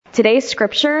Today's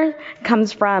scripture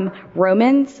comes from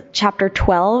Romans chapter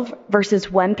 12, verses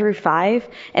 1 through 5,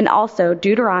 and also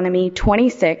Deuteronomy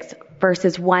 26,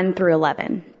 verses 1 through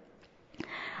 11.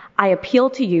 I appeal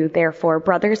to you, therefore,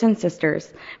 brothers and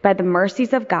sisters, by the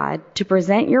mercies of God, to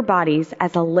present your bodies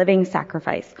as a living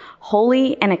sacrifice,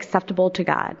 holy and acceptable to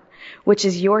God, which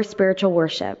is your spiritual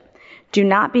worship. Do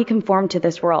not be conformed to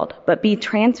this world, but be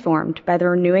transformed by the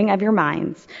renewing of your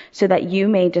minds, so that you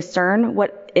may discern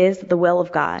what is the will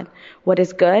of God, what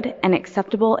is good and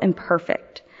acceptable and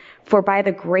perfect. For by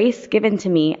the grace given to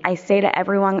me, I say to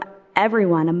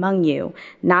everyone among you,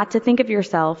 not to think of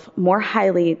yourself more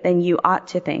highly than you ought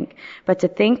to think, but to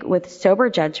think with sober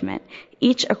judgment,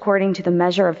 each according to the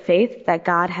measure of faith that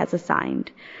God has assigned.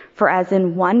 For as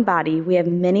in one body we have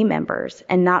many members,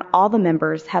 and not all the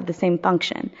members have the same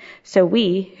function. So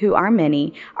we, who are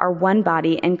many, are one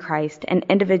body in Christ, and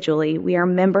individually we are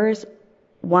members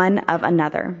one of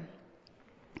another.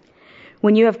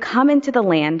 When you have come into the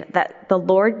land that the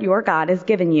Lord your God has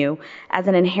given you as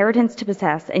an inheritance to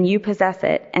possess, and you possess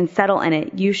it and settle in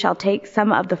it, you shall take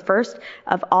some of the first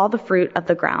of all the fruit of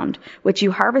the ground, which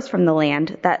you harvest from the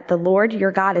land that the Lord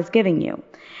your God is giving you.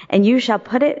 And you shall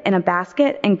put it in a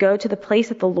basket and go to the place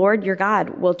that the Lord your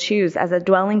God will choose as a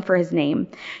dwelling for his name.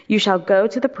 You shall go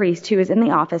to the priest who is in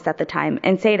the office at the time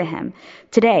and say to him,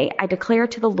 Today I declare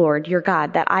to the Lord your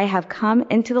God that I have come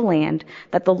into the land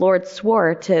that the Lord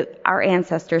swore to our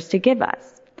ancestors to give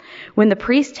us. When the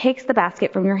priest takes the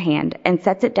basket from your hand and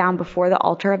sets it down before the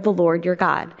altar of the Lord your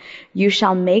God, you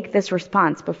shall make this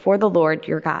response before the Lord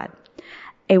your God.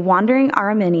 A wandering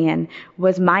Aramean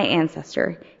was my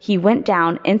ancestor. He went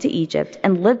down into Egypt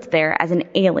and lived there as an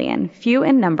alien, few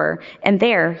in number, and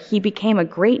there he became a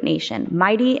great nation,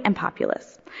 mighty and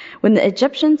populous. When the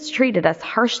Egyptians treated us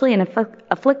harshly and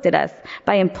afflicted us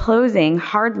by imposing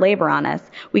hard labor on us,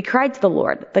 we cried to the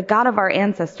Lord, the God of our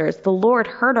ancestors. The Lord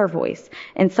heard our voice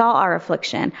and saw our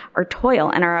affliction, our toil,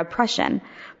 and our oppression.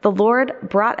 The Lord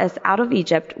brought us out of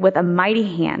Egypt with a mighty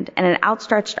hand and an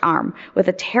outstretched arm, with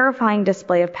a terrifying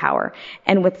display of power,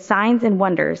 and with signs and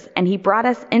wonders. And he brought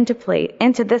us into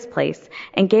this place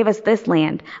and gave us this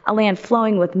land, a land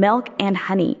flowing with milk and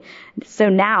honey. So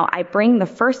now I bring the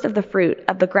first of the fruit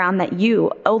of the ground that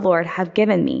you, O Lord, have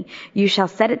given me. You shall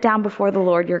set it down before the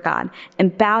Lord your God,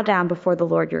 and bow down before the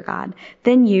Lord your God.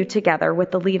 Then you, together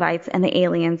with the Levites and the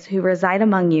aliens who reside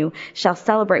among you, shall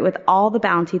celebrate with all the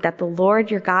bounty that the Lord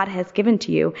your God has given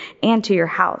to you and to your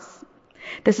house.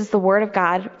 This is the word of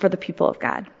God for the people of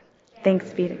God. Thanks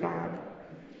be to God.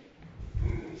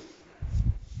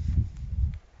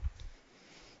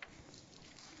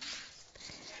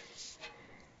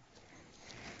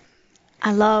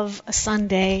 I love a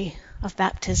Sunday of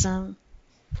baptism.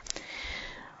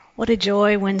 What a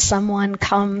joy when someone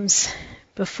comes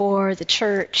before the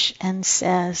church and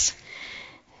says,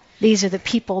 these are the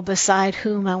people beside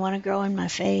whom I want to grow in my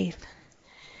faith.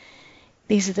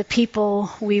 These are the people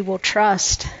we will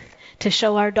trust to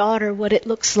show our daughter what it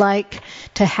looks like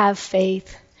to have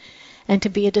faith and to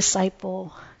be a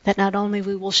disciple, that not only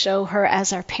we will show her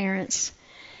as our parents,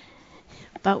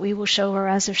 but we will show her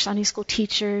as their Sunday school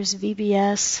teachers,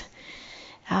 VBS,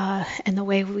 and the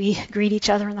way we greet each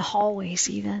other in the hallways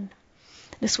even.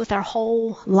 This with our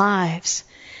whole lives,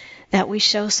 that we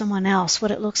show someone else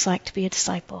what it looks like to be a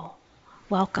disciple.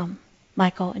 Welcome,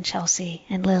 Michael and Chelsea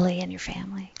and Lily and your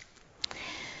family.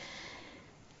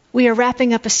 We are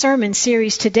wrapping up a sermon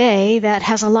series today that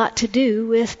has a lot to do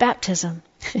with baptism,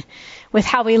 with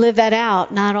how we live that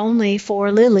out, not only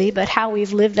for Lily, but how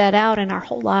we've lived that out in our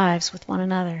whole lives with one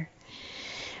another.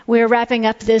 We're wrapping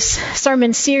up this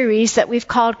sermon series that we've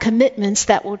called Commitments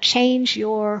That Will Change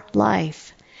Your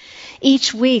Life.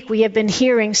 Each week we have been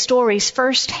hearing stories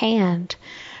firsthand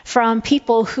from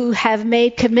people who have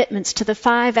made commitments to the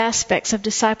 5 aspects of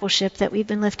discipleship that we've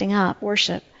been lifting up: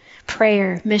 worship,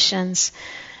 prayer, missions,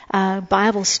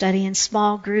 Bible study in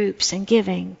small groups, and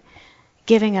giving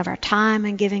of our time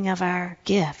and giving of our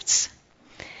gifts.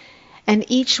 And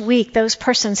each week those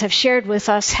persons have shared with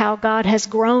us how God has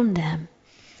grown them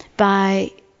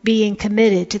by being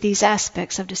committed to these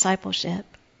aspects of discipleship.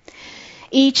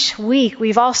 Each week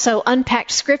we've also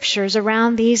unpacked scriptures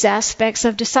around these aspects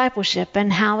of discipleship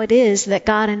and how it is that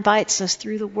God invites us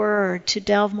through the Word to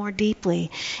delve more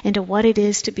deeply into what it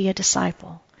is to be a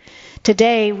disciple.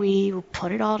 Today we will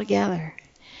put it all together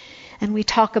and we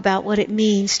talk about what it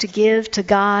means to give to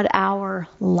God our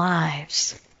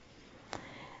lives.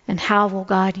 And how will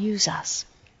God use us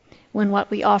when what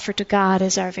we offer to God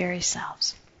is our very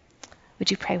selves?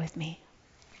 Would you pray with me?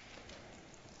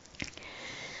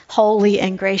 Holy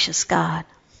and gracious God,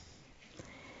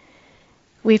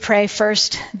 We pray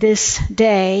first this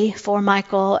day for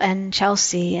Michael and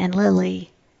Chelsea and Lily.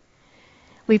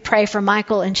 We pray for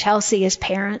Michael and Chelsea as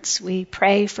parents. We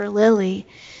pray for Lily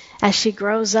as she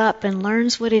grows up and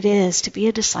learns what it is to be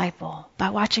a disciple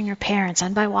by watching her parents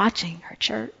and by watching her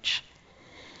church.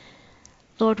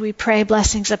 Lord, we pray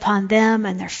blessings upon them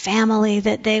and their family,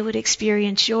 that they would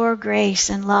experience your grace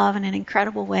and love in an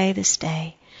incredible way this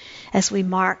day as we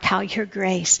mark how your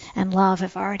grace and love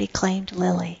have already claimed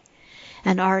Lily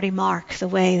and already mark the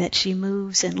way that she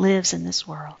moves and lives in this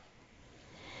world.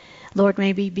 Lord,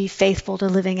 may we be faithful to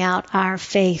living out our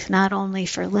faith, not only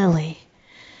for Lily,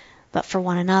 but for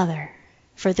one another,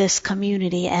 for this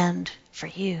community, and for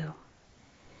you.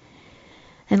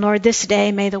 And Lord, this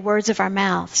day may the words of our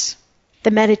mouths, the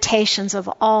meditations of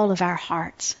all of our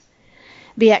hearts,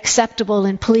 be acceptable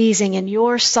and pleasing in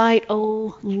your sight,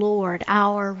 O Lord,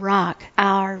 our rock,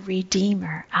 our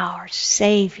Redeemer, our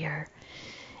Savior,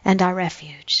 and our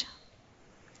refuge.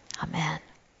 Amen.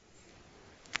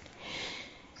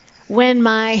 When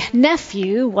my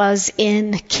nephew was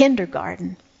in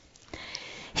kindergarten,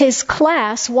 his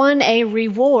class won a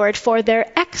reward for their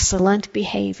excellent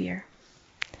behavior.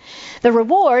 The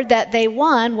reward that they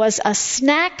won was a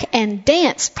snack and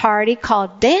dance party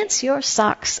called Dance Your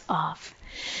Socks Off.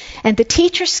 And the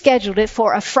teacher scheduled it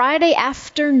for a Friday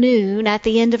afternoon at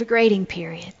the end of a grading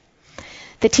period.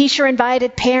 The teacher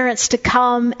invited parents to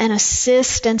come and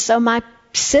assist, and so my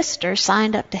sister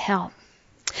signed up to help.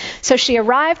 So she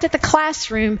arrived at the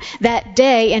classroom that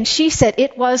day, and she said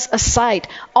it was a sight.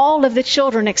 All of the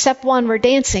children except one were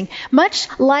dancing, much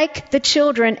like the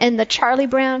children in the Charlie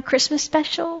Brown Christmas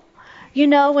special. You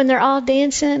know, when they're all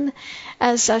dancing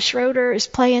as Schroeder is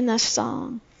playing this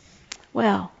song.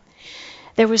 Well,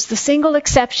 there was the single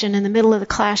exception in the middle of the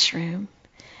classroom,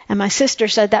 and my sister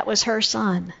said that was her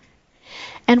son.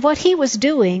 And what he was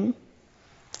doing,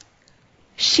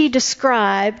 she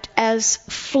described as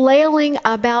flailing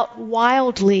about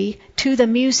wildly to the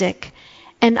music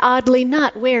and oddly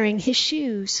not wearing his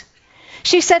shoes.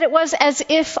 She said it was as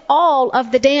if all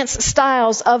of the dance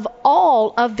styles of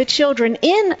all of the children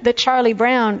in the Charlie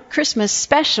Brown Christmas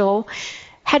special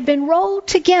had been rolled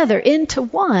together into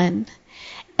one.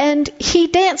 And he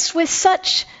danced with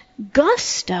such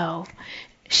gusto.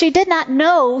 She did not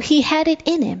know he had it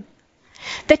in him.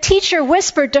 The teacher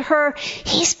whispered to her,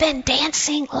 "He's been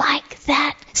dancing like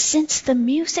that since the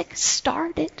music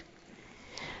started."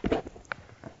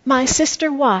 My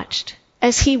sister watched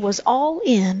as he was all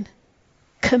in,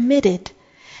 committed,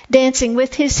 dancing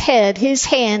with his head, his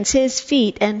hands, his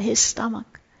feet, and his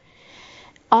stomach.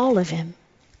 All of him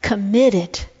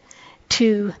committed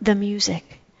to the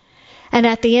music. And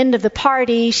at the end of the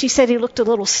party, she said he looked a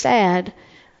little sad,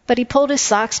 but he pulled his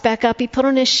socks back up, he put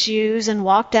on his shoes, and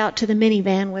walked out to the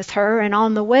minivan with her. And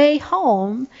on the way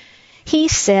home, he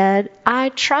said, "I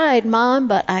tried, Mom,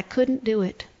 but I couldn't do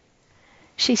it."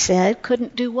 She said,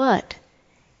 "Couldn't do what?"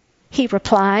 He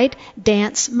replied,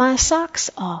 "Dance my socks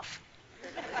off."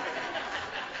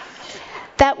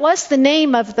 "That was the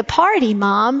name of the party,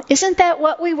 Mom. Isn't that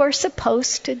what we were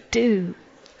supposed to do?"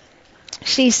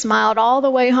 She smiled all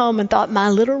the way home and thought, my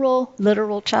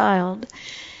literal child.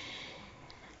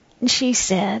 And she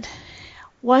said,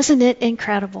 "Wasn't it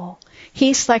incredible?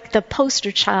 He's like the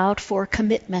poster child for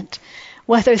commitment,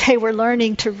 whether they were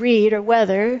learning to read or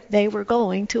whether they were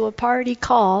going to a party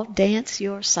called Dance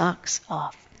Your Socks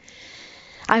Off."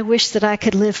 I wish that I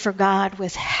could live for God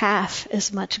with half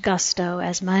as much gusto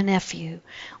as my nephew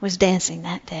was dancing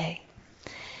that day.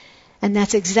 And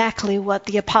that's exactly what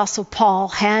the Apostle Paul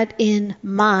had in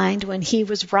mind when he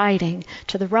was writing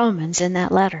to the Romans in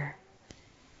that letter.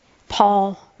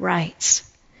 Paul writes,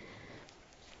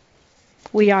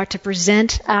 "We are to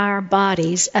present our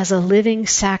bodies as a living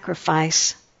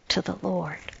sacrifice to the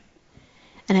Lord."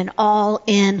 And an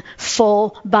all-in,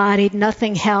 full-bodied,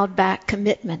 nothing held back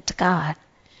commitment to God.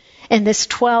 In this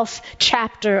 12th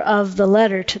chapter of the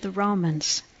letter to the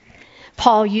Romans,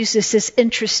 Paul uses this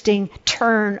interesting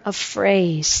turn of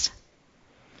phrase.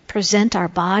 Present our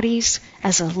bodies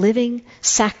as a living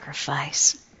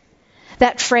sacrifice.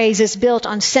 That phrase is built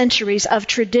on centuries of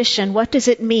tradition. What does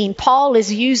it mean? Paul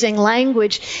is using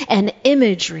language and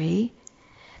imagery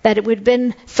that it would have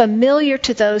been familiar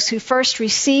to those who first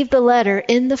received the letter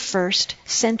in the first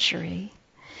century.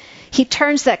 He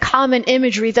turns that common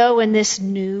imagery, though, in this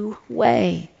new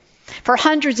way. For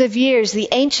hundreds of years, the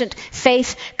ancient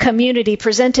faith community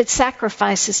presented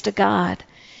sacrifices to God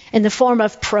in the form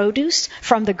of produce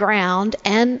from the ground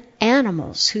and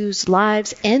animals whose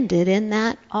lives ended in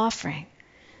that offering.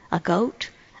 A goat,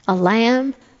 a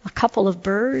lamb, a couple of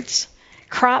birds,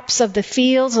 Crops of the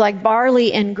fields like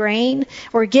barley and grain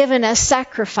were given as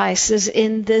sacrifices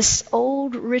in this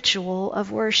old ritual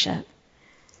of worship.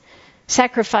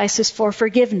 Sacrifices for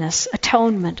forgiveness,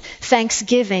 atonement,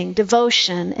 thanksgiving,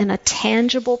 devotion, and a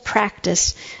tangible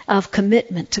practice of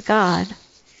commitment to God.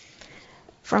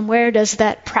 From where does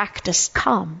that practice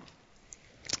come?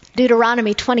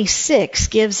 Deuteronomy 26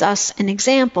 gives us an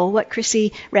example, what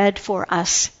Chrissy read for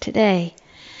us today.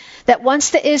 That once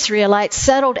the Israelites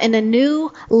settled in a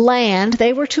new land,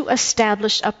 they were to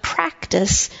establish a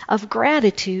practice of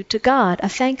gratitude to God,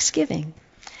 of thanksgiving.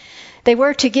 They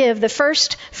were to give the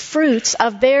first fruits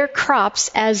of their crops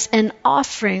as an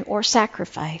offering or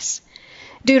sacrifice.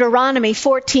 Deuteronomy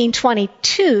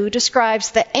 14:22 describes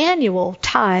the annual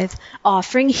tithe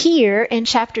offering. Here in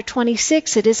chapter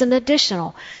 26, it is an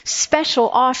additional, special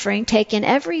offering taken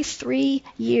every 3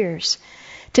 years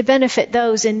to benefit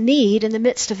those in need in the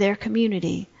midst of their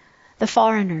community, the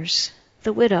foreigners,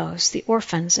 the widows, the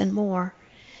orphans, and more.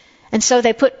 And so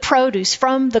they put produce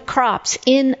from the crops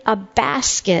in a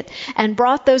basket and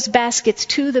brought those baskets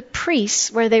to the priests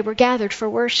where they were gathered for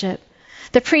worship.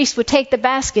 The priest would take the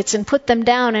baskets and put them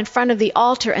down in front of the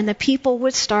altar, and the people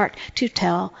would start to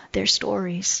tell their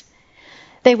stories.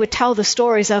 They would tell the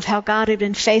stories of how God had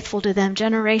been faithful to them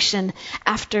generation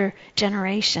after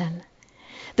generation.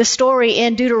 The story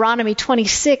in Deuteronomy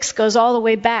 26 goes all the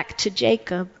way back to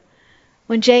Jacob,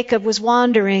 when Jacob was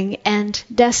wandering and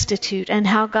destitute, and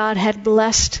how God had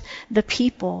blessed the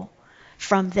people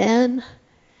from then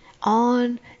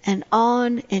on and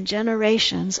on in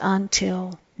generations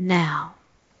until now.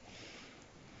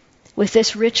 With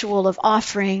this ritual of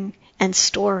offering and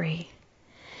story,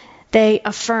 they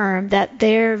affirm that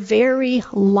their very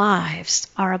lives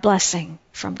are a blessing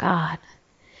from God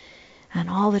and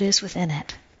all that is within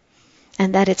it,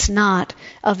 and that it's not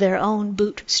of their own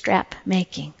bootstrap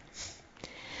making.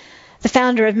 The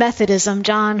founder of Methodism,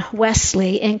 John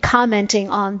Wesley, in commenting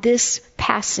on this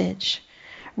passage,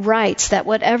 writes that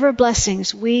whatever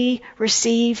blessings we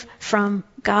receive from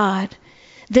God,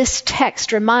 this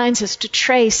text reminds us to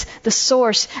trace the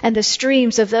source and the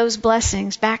streams of those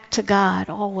blessings back to God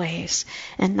always,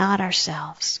 and not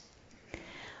ourselves.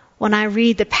 When I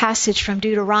read the passage from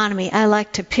Deuteronomy, I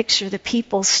like to picture the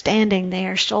people standing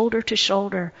there shoulder to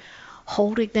shoulder,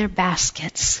 holding their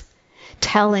baskets,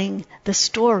 telling the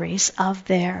stories of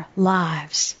their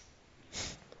lives.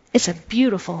 It's a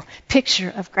beautiful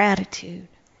picture of gratitude.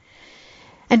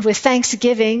 And with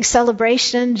Thanksgiving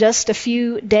celebration just a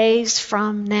few days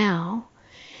from now,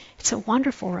 it's a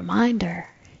wonderful reminder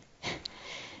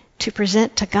to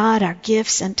present to God our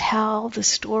gifts and tell the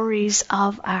stories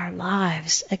of our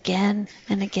lives again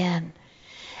and again,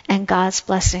 and God's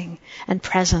blessing and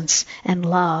presence and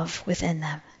love within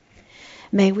them.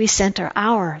 May we center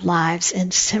our lives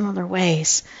in similar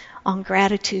ways on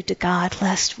gratitude to God,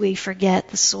 lest we forget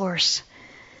the source,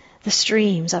 the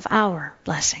streams of our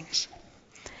blessings.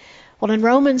 Well, in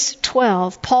Romans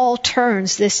 12, Paul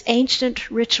turns this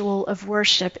ancient ritual of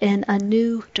worship in a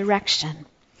new direction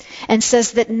and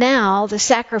says that now the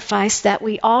sacrifice that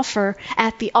we offer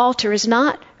at the altar is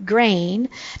not grain,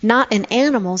 not an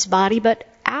animal's body, but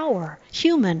our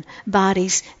human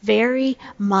bodies, very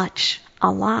much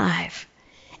alive.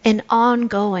 An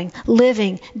ongoing,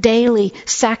 living, daily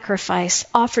sacrifice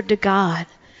offered to God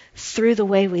through the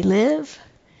way we live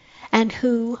and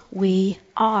who we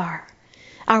are.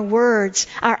 Our words,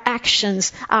 our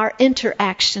actions, our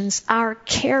interactions, our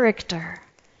character,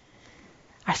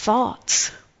 our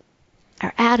thoughts,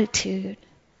 our attitude,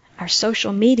 our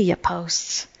social media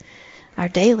posts, our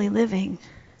daily living.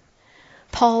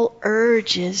 Paul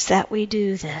urges that we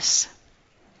do this.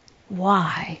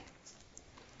 Why?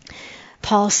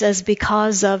 Paul says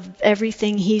because of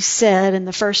everything he said in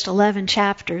the first 11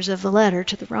 chapters of the letter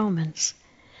to the Romans.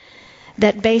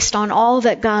 That based on all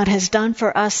that God has done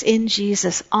for us in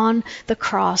Jesus on the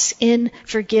cross, in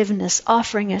forgiveness,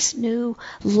 offering us new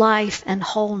life and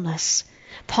wholeness,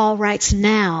 Paul writes,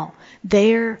 now,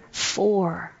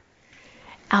 therefore,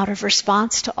 out of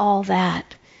response to all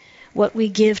that, what we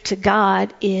give to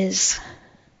God is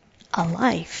a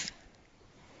life.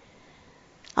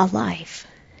 A life.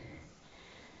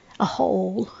 A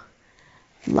whole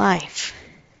life.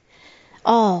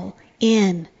 All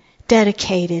in,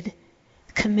 dedicated,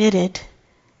 committed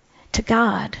to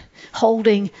God,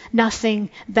 holding nothing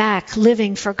back,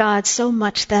 living for God so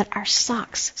much that our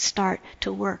socks start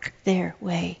to work their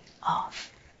way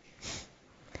off.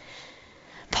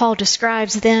 Paul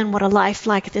describes then what a life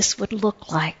like this would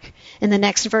look like In the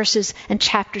next verses and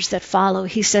chapters that follow,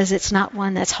 he says it's not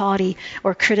one that's haughty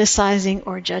or criticizing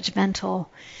or judgmental.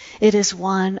 It is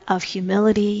one of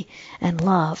humility and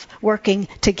love, working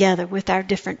together with our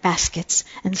different baskets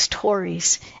and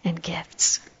stories and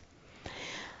gifts.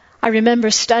 I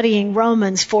remember studying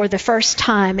Romans for the first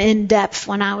time in depth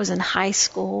when I was in high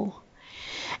school.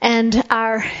 And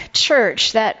our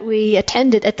church that we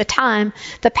attended at the time,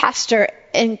 the pastor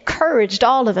encouraged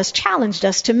all of us, challenged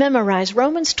us to memorize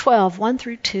Romans 12, 1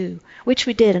 through 2, which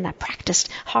we did, and I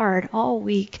practiced hard all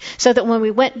week so that when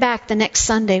we went back the next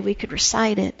Sunday, we could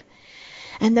recite it.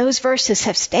 And those verses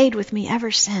have stayed with me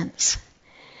ever since.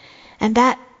 And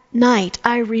that night,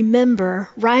 I remember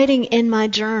writing in my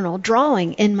journal,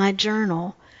 drawing in my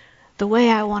journal, the way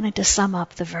I wanted to sum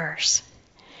up the verse.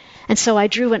 And so I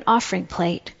drew an offering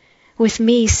plate with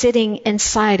me sitting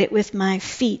inside it with my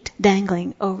feet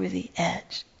dangling over the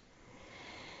edge.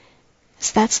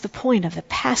 So that's the point of the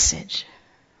passage,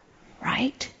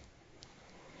 right?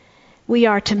 We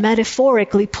are to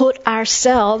metaphorically put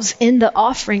ourselves in the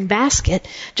offering basket,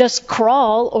 just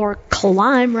crawl or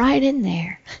climb right in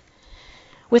there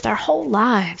with our whole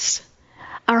lives,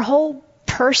 our whole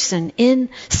person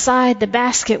inside the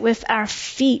basket with our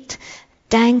feet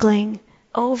dangling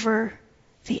over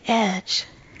the edge.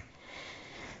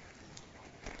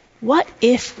 What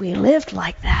if we lived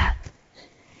like that?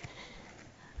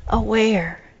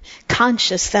 Aware,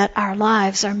 conscious that our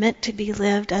lives are meant to be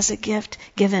lived as a gift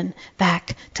given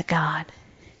back to God.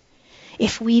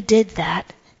 If we did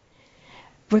that,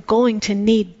 we're going to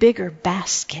need bigger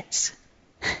baskets.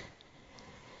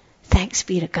 Thanks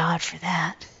be to God for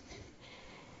that.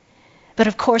 But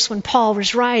of course, when Paul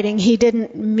was writing, he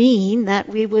didn't mean that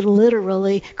we would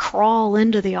literally crawl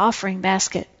into the offering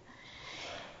basket.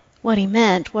 What he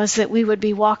meant was that we would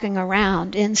be walking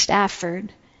around in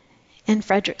Stafford, in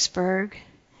Fredericksburg,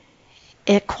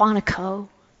 at Quantico,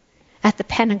 at the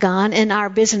Pentagon, in our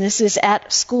businesses,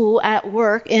 at school, at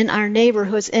work, in our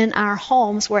neighborhoods, in our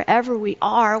homes, wherever we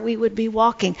are, we would be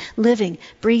walking, living,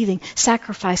 breathing,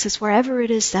 sacrifices, wherever it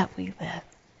is that we live.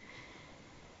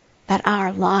 That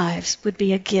our lives would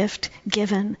be a gift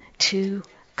given to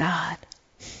God.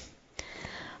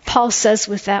 Paul says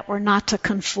with that we're not to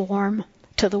conform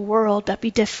to the world, but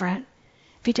be different.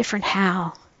 Be different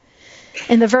how?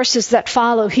 In the verses that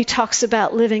follow, he talks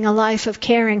about living a life of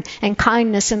caring and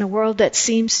kindness in a world that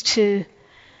seems to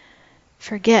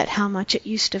forget how much it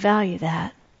used to value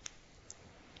that.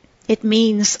 It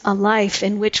means a life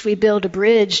in which we build a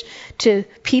bridge to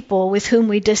people with whom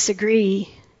we disagree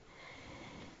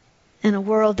in a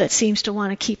world that seems to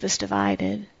want to keep us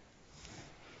divided.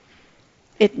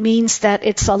 It means that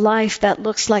it's a life that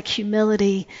looks like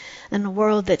humility in a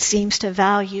world that seems to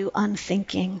value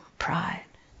unthinking pride.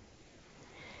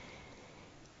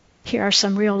 Here are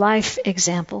some real life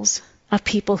examples of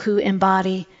people who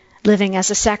embody living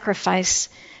as a sacrifice.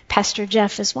 Pastor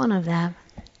Jeff is one of them.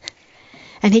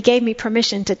 And he gave me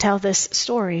permission to tell this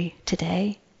story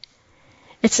today.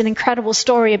 It's an incredible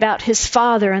story about his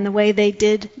father and the way they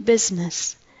did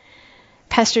business.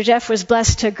 Pastor Jeff was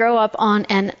blessed to grow up on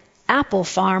an apple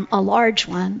farm, a large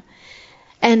one,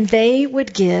 and they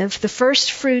would give the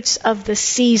first fruits of the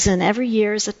season every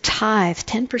year as a tithe,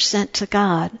 10% to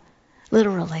God,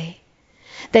 literally.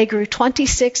 They grew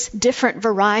 26 different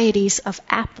varieties of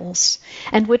apples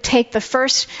and would take the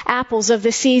first apples of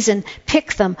the season,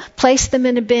 pick them, place them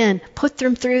in a bin, put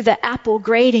them through the apple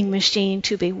grading machine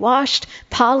to be washed,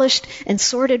 polished, and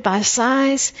sorted by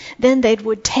size. Then they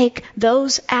would take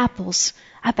those apples,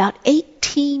 about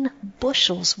 18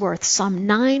 bushels worth, some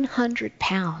 900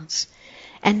 pounds,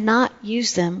 and not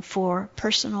use them for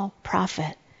personal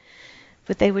profit,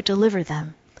 but they would deliver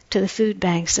them to the food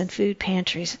banks and food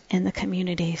pantries in the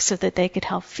community so that they could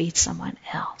help feed someone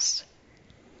else.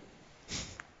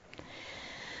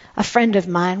 A friend of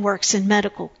mine works in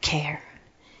medical care,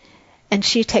 and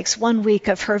she takes 1 week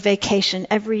of her vacation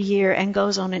every year and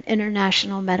goes on an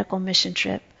international medical mission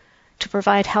trip to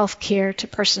provide health care to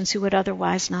persons who would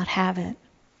otherwise not have it.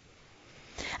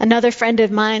 Another friend of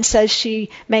mine says she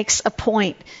makes a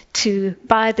point to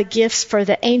buy the gifts for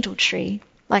the angel tree,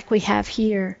 like we have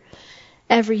here,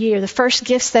 every year. The first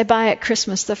gifts they buy at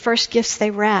Christmas, the first gifts they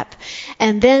wrap,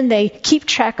 and then they keep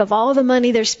track of all the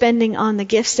money they're spending on the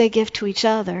gifts they give to each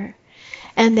other,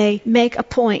 and they make a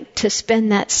point to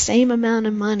spend that same amount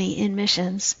of money in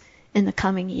missions in the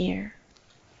coming year.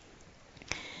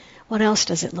 What else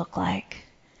does it look like?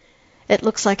 It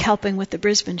looks like helping with the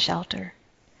Brisbane shelter.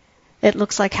 It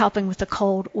looks like helping with the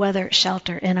cold weather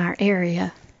shelter in our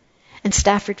area, and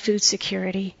Stafford Food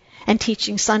Security, and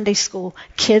teaching Sunday school,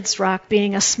 Kids Rock,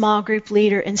 being a small group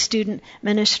leader in student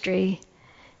ministry,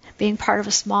 being part of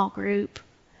a small group,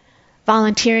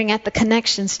 volunteering at the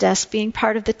connections desk, being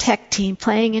part of the tech team,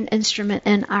 playing an instrument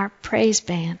in our praise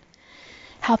band,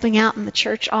 helping out in the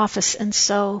church office, and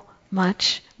so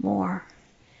much more.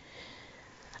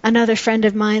 Another friend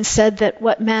of mine said that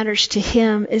what matters to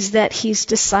him is that he's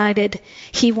decided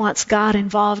he wants God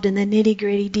involved in the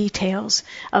nitty-gritty details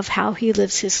of how he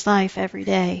lives his life every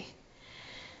day.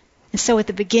 And so at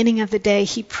the beginning of the day,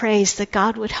 he prays that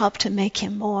God would help to make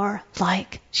him more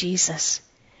like Jesus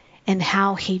in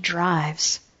how he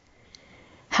drives,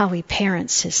 how he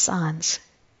parents his sons,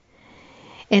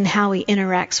 in how he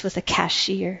interacts with a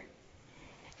cashier,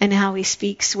 and how he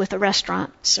speaks with a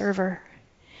restaurant server,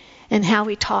 and how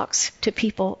he talks to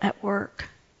people at work.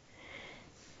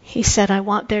 He said, I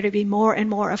want there to be more and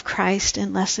more of Christ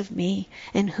and less of me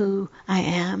and who I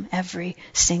am every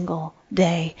single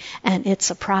day. And it's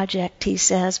a project, he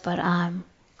says, but I'm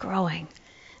growing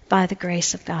by the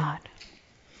grace of God.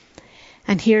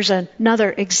 And here's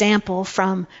another example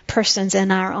from persons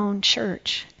in our own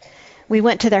church. We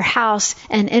went to their house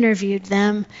and interviewed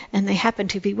them, and they happened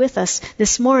to be with us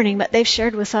this morning, but they've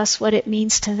shared with us what it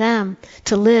means to them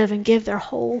to live and give their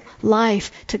whole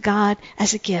life to God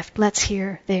as a gift. Let's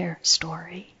hear their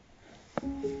story.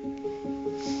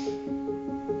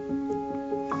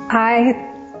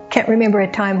 I can't remember a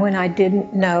time when I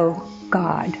didn't know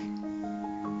God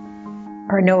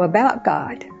or know about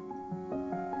God.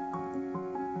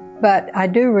 But I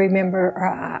do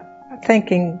remember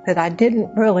thinking that I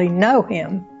didn't really know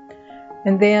him.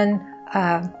 And then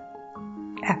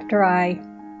after I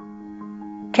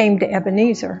came to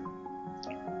Ebenezer,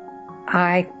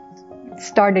 I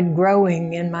started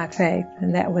growing in my faith,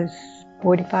 and that was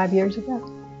 45 years ago,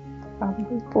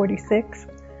 probably 46,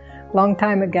 long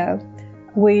time ago.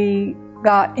 We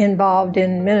got involved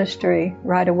in ministry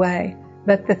right away.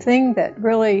 But the thing that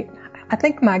really, I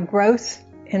think my growth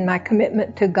in my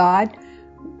commitment to God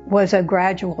was a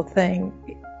gradual thing.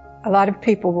 A lot of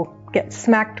people will get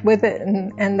smacked with it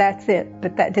and that's it,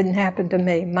 but that didn't happen to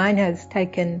me. Mine has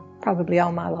taken probably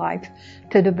all my life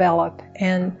to develop.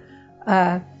 And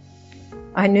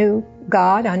I knew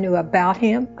God, I knew about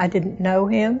him, I didn't know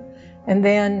him. And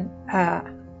then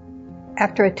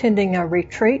after attending a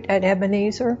retreat at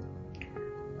Ebenezer,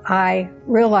 I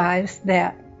realized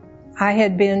that I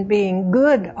had been being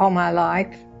good all my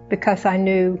life because I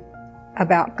knew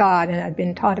about God and I'd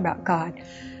been taught about God.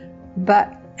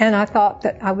 And I thought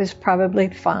that I was probably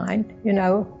fine,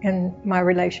 in my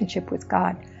relationship with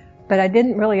God. But I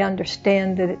didn't really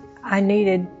understand that I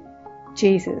needed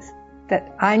Jesus,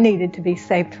 that I needed to be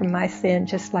saved from my sin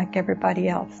just like everybody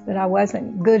else, that I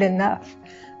wasn't good enough.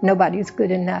 Nobody's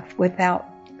good enough without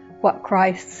what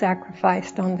Christ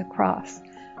sacrificed on the cross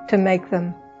to make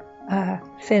them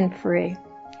sin-free.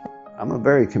 I'm a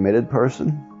very committed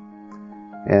person.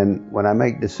 And when I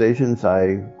make decisions,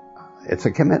 it's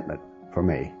a commitment for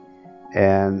me.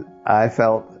 And I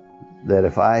felt that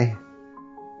if I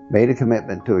made a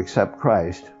commitment to accept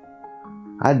Christ,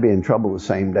 I'd be in trouble the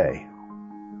same day.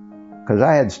 Because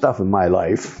I had stuff in my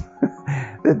life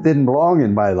that didn't belong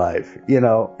in my life,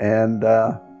 but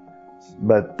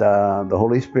the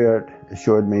Holy Spirit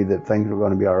assured me that things were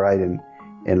going to be all right and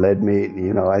led me,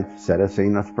 I said a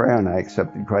sinner's prayer and I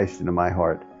accepted Christ into my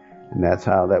heart. And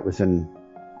that was in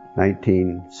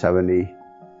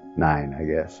 1979, I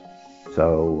guess.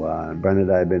 So Brenda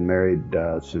and I had been married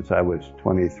since I was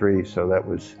 23, so that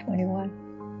was 21.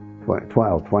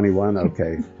 21,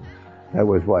 okay. That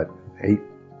was what,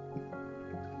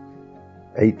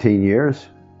 18 years?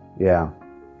 Yeah.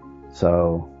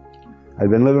 So I'd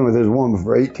been living with this woman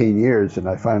for 18 years, and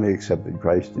I finally accepted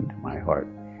Christ into my heart.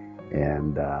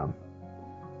 And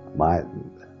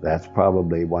that's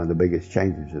probably one of the biggest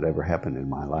changes that ever happened in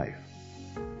my life.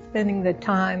 Spending the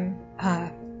time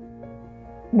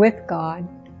with God,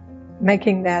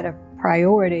 making that a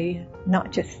priority,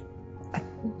 not just a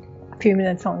few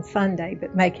minutes on Sunday,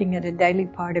 but making it a daily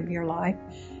part of your life,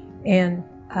 and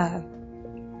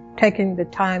taking the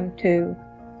time to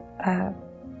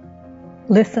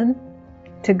listen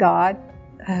to God,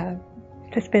 to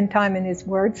spend time in His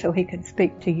Word so He can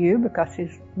speak to you because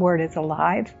His Word is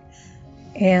alive,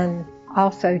 and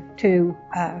also to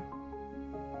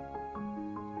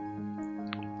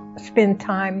spend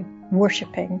time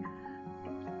worshiping.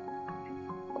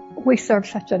 We serve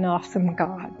such an awesome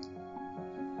God.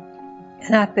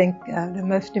 And I think the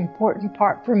most important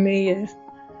part for me is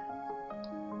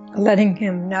letting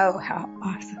Him know how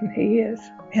awesome He is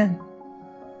and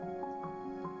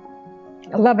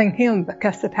loving Him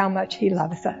because of how much He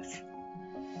loves us.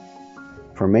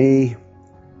 For me,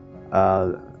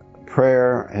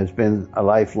 prayer has been a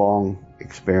lifelong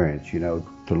experience,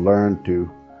 to learn to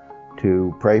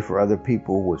to pray for other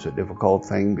people was a difficult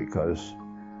thing because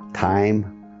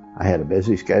time. I had a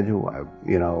busy schedule.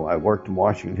 I worked in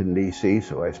Washington, D.C.,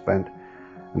 so I spent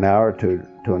an hour to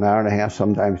an hour and a half,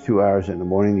 sometimes 2 hours in the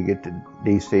morning to get to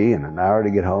D.C. and an hour to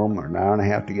get home or an hour and a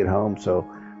half to get home. So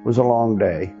it was a long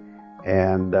day,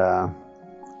 and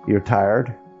you're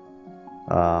tired.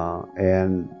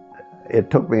 And it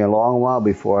took me a long while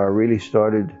before I really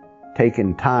started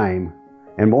taking time,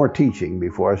 and more teaching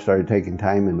before I started taking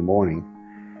time in the morning.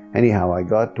 Anyhow, I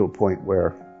got to a point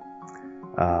where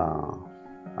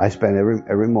I spent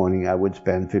every morning, I would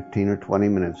spend 15 or 20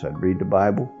 minutes. I'd read the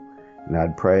Bible and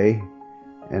I'd pray.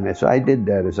 And as I did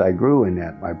that, as I grew in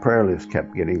that, my prayer list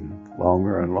kept getting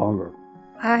longer and longer.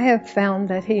 I have found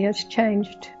that He has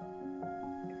changed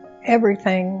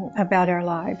everything about our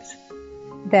lives.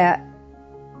 That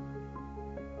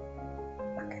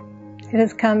it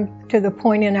has come to the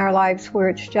point in our lives where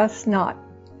it's just not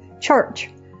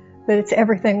church, but it's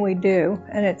everything we do,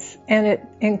 and it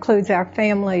includes our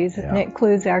families, and it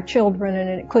includes our children, and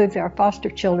it includes our foster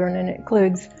children, and it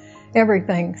includes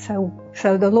everything. So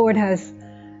the Lord has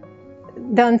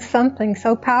done something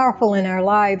so powerful in our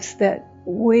lives that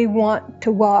we want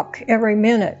to walk every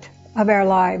minute of our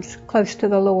lives close to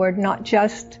the Lord, not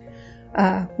just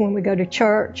when we go to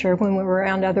church or when we're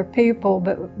around other people,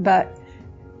 but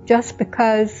just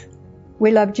because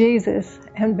we love Jesus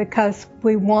and because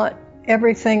we want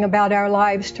everything about our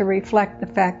lives to reflect the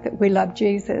fact that we love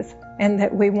Jesus, and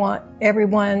that we want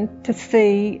everyone to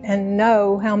see and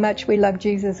know how much we love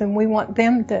Jesus, and we want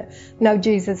them to know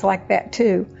Jesus like that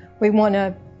too. We want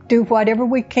to do whatever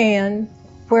we can,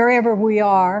 wherever we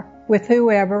are, with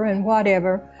whoever and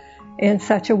whatever, in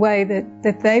such a way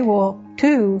that they will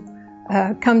too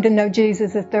come to know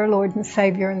Jesus as their Lord and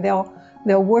Savior, and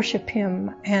they'll worship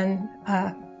Him, and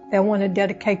they'll want to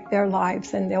dedicate their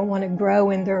lives, and they'll want to grow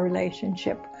in their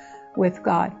relationship with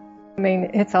God. I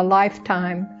mean, it's a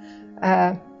lifetime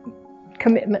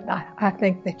commitment, I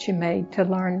think, that you made to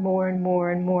learn more and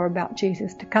more and more about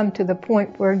Jesus, to come to the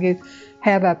point where you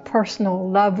have a personal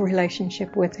love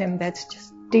relationship with Him that's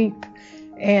just deep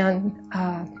and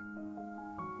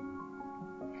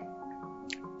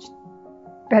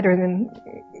better than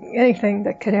anything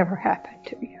that could ever happen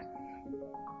to you.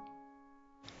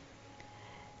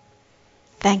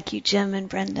 Thank you, Jim and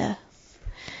Brenda,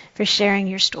 for sharing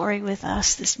your story with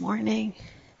us this morning.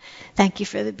 Thank you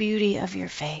for the beauty of your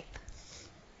faith.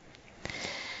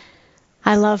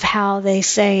 I love how they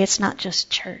say it's not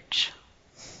just church.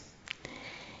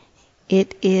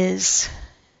 It is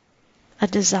a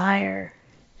desire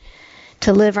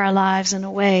to live our lives in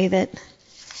a way that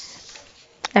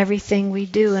everything we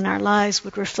do in our lives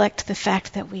would reflect the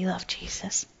fact that we love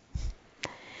Jesus,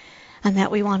 and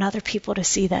that we want other people to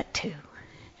see that too,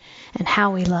 and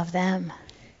how we love them,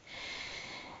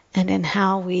 and in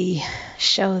how we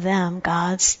show them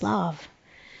God's love,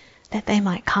 that they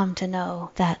might come to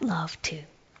know that love too.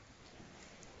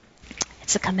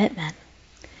 It's a commitment,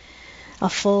 a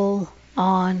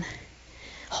full-on,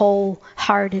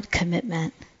 wholehearted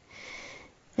commitment.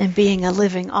 And being a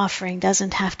living offering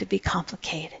doesn't have to be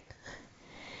complicated.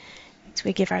 So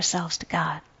we give ourselves to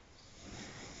God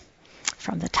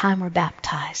from the time we're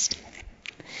baptized.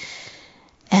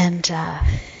 And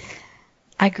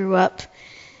I grew up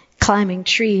climbing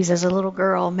trees as a little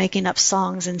girl, making up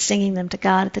songs and singing them to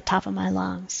God at the top of my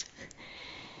lungs.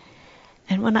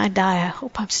 And when I die, I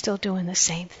hope I'm still doing the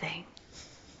same thing.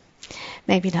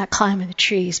 Maybe not climbing the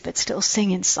trees, but still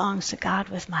singing songs to God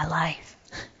with my life.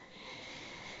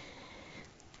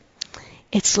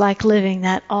 It's like living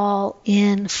that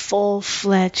all-in,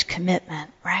 full-fledged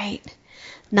commitment, right?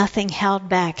 Nothing held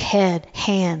back, head,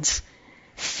 hands,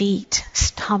 feet,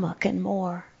 stomach, and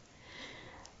more.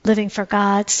 Living for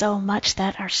God so much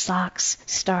that our socks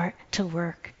start to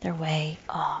work their way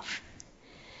off.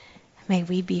 May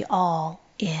we be all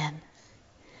in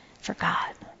for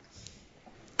God.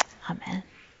 Amen.